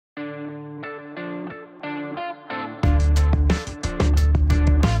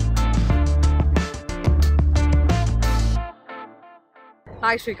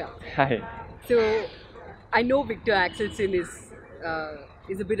Hi Srikanth. Hi. So I know Victor Axelsen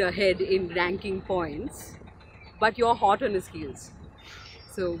is a bit ahead in ranking points, but you're hot on his heels.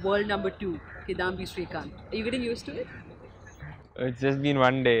 So world number two, Kidambi Srikanth. Are you getting used to it? It's just been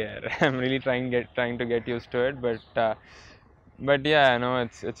one day. I'm really trying to get used to it, but yeah,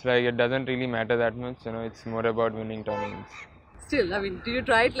 it's like it doesn't really matter that much. It's more about winning tournaments. Still, I mean, did you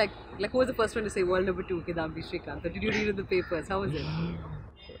try it? Like who was the first one to say world number two, Kidambi Srikanth? Or did you read in the papers? How was it?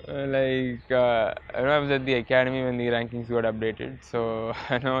 I was at the academy when the rankings got updated, so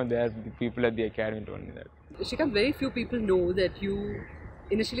I know there are the people at the academy told me that. Srikanth, very few people know that you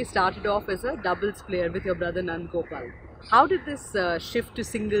initially started off as a doubles player with your brother Nand Gopal. How did this shift to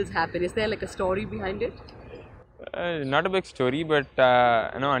singles happen? Is there like a story behind it? Not a big story, but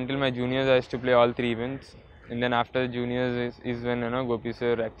until my juniors, I used to play all three events, and then after the juniors is when Gopi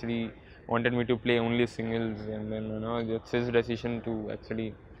sir actually wanted me to play only singles, and then it's his decision to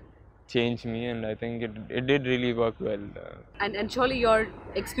actually change me, and I think it did really work well. And surely your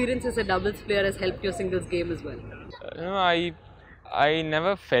experience as a doubles player has helped your singles game as well. Uh, you know, I I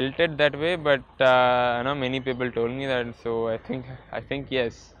never felt it that way, but many people told me that, so I think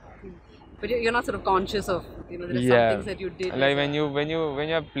yes. But you're not sort of conscious of, there are some Yeah, things that you did. like when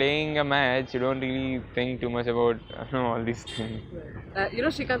you're playing a match, you don't really think too much about all these things.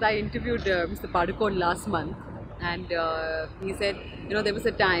 Shrikant, I interviewed Mr. Padukone last month, and he said, there was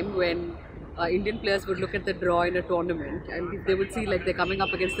a time when Indian players would look at the draw in a tournament, and if they would see like they're coming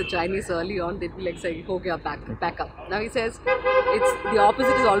up against the Chinese early on, they'd be like saying, "Ho gaya, back up." Now he says, it's the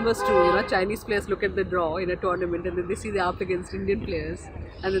opposite is almost true. Chinese players look at the draw in a tournament, and then they see they're up against Indian players,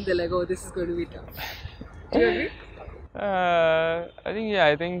 and then they're like, "Oh, this is going to be tough." Do you agree?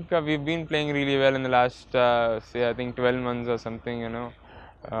 I think we've been playing really well in the last say I think 12 months or something.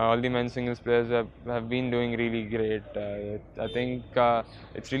 All the men's singles players have been doing really great. I think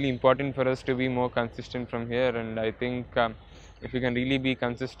it's really important for us to be more consistent from here, and I think if we can really be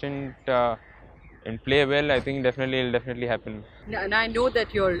consistent and play well, I think it'll definitely happen. Yeah, and I know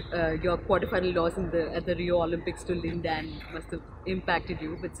that your quarterfinal loss at the Rio Olympics to Lindan must have impacted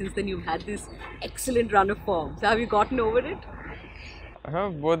you. But since then, you've had this excellent run of form. So have you gotten over it?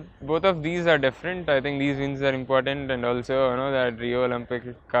 Both of these are different. I think these wins are important, and also that Rio Olympic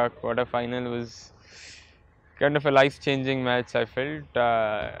quarter final was kind of a life-changing match. I felt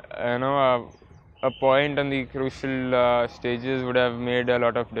a point on the crucial stages would have made a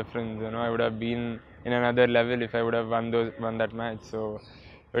lot of difference. I would have been in another level if I would have won that match. So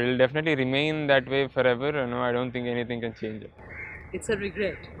it will definitely remain that way forever. I don't think anything can change it. It's a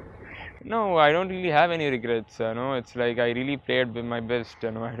regret. No, I don't really have any regrets. It's like I really played with my best.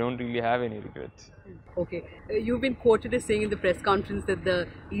 I don't really have any regrets. Okay. You've been quoted as saying in the press conference that the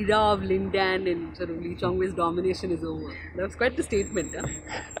era of Lindan and sort of Lee Chong-wei's domination is over. That was quite the statement. Huh?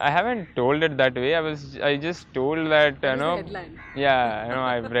 I haven't told it that way. I just told that That was the headline. Yeah,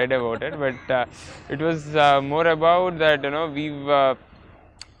 I've read about it, but it was more about that.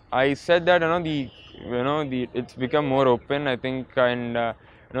 I said that the it's become more open. I think, and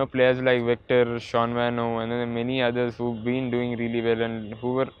players like Victor, Sean Vano, and then many others who've been doing really well and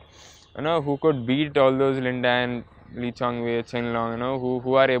who were who could beat all those Lindan, Lee Chong-wei, Chen Long,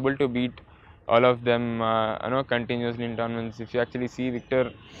 who are able to beat all of them, continuously in tournaments. If you actually see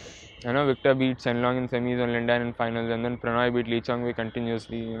Victor, Victor beat Chen Long in semis and Lindan in finals, and then Pranay beat Lee Chong-wei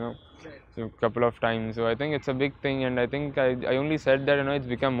continuously, so a couple of times. So I think it's a big thing, and I think I only said that it's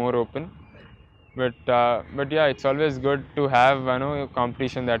become more open. But yeah, it's always good to have a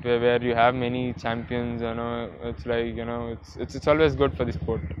competition that way where you have many champions. It's like it's always good for the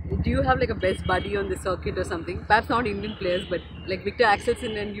sport. Do you have like a best buddy on the circuit or something? Perhaps not Indian players, but like Victor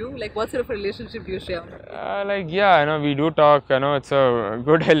Axelsen and you. Like, what sort of relationship do you share? We do talk. It's a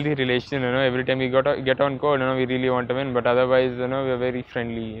good healthy relation. Every time we get on court, we really want to win. But otherwise, we're very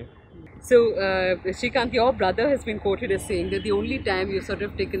friendly. So, Srikanth, your brother has been quoted as saying that the only time you've sort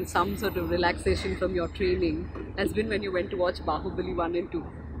of taken some sort of relaxation from your training has been when you went to watch Bahubali 1 and 2.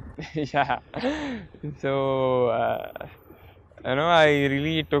 Yeah. So, I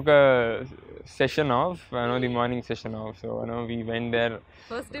really took a session off, the morning session off. So, we went there.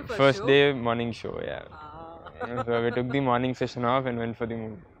 First day First day morning show, yeah. Ah. So, we took the morning session off and went for the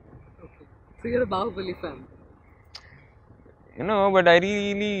movie. Okay. So, you're a Bahubali fan. But I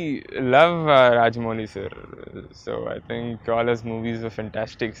really love Rajamouli sir. So I think all his movies were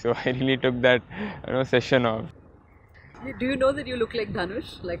fantastic. So I really took that session off. Do you know that you look like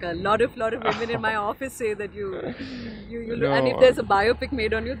Dhanush? Like a lot of women in my office say that you look, No. and if there's a biopic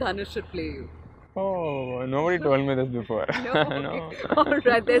made on you, Dhanush should play you. Oh, nobody told me this before. No. No. All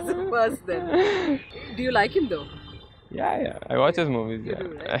right, there's the first then. Do you like him though? Yeah. I watch his movies. You Yeah.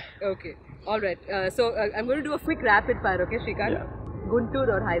 do, right? Okay. All right. So I'm going to do a quick rapid fire, okay, Srikanth? Yeah. Guntur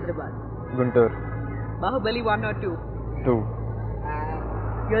or Hyderabad? Guntur. Bahubali 1 or 2? 2.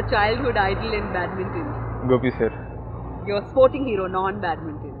 Your childhood idol in badminton? Gopi Sir. Your sporting hero,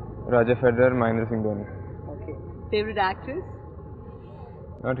 non-badminton? Roger Federer, Mahendra Singh Dhoni. Okay. Favorite actress?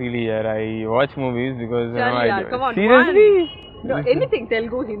 Not really, yeah. I watch movies because Chal yaar, come on, seriously. one. No, anything,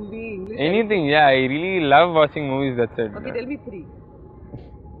 Telugu, Hindi, English. Anything, yeah. I really love watching movies. That's it. Okay, tell me 3.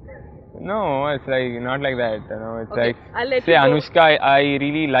 No, it's like not like that. It's Okay, like I'll let say you go. Anushka. I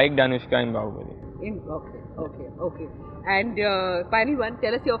really liked Anushka in Bahubali. Okay. And final one,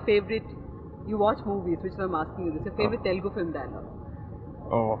 tell us your favorite. You watch movies, which I'm asking you this. Your favorite Telugu film dialogue.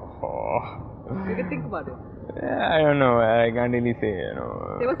 You can think about it. Yeah, I don't know. I can't really say.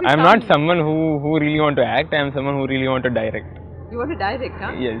 There must be I'm some- not someone who really want to act. I'm someone who really want to direct. You want to direct,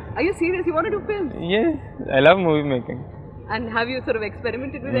 huh? Yes. Are you serious? You want to do films? Yes, I love movie making. And have you sort of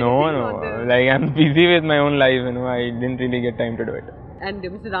experimented with No, anything? no. or the- Like I'm busy with my own life. I didn't really get time to do it. And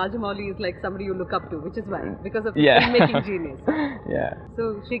Mr. Rajamouli is like somebody you look up to, which is why, because of Yeah. filmmaking genius. Yeah. So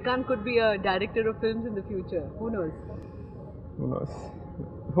Srikanth could be a director of films in the future. Who knows? Who knows?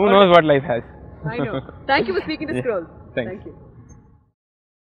 Who knows what life has? I know. Thank you for speaking to Yeah. Scroll. Thanks. Thank you.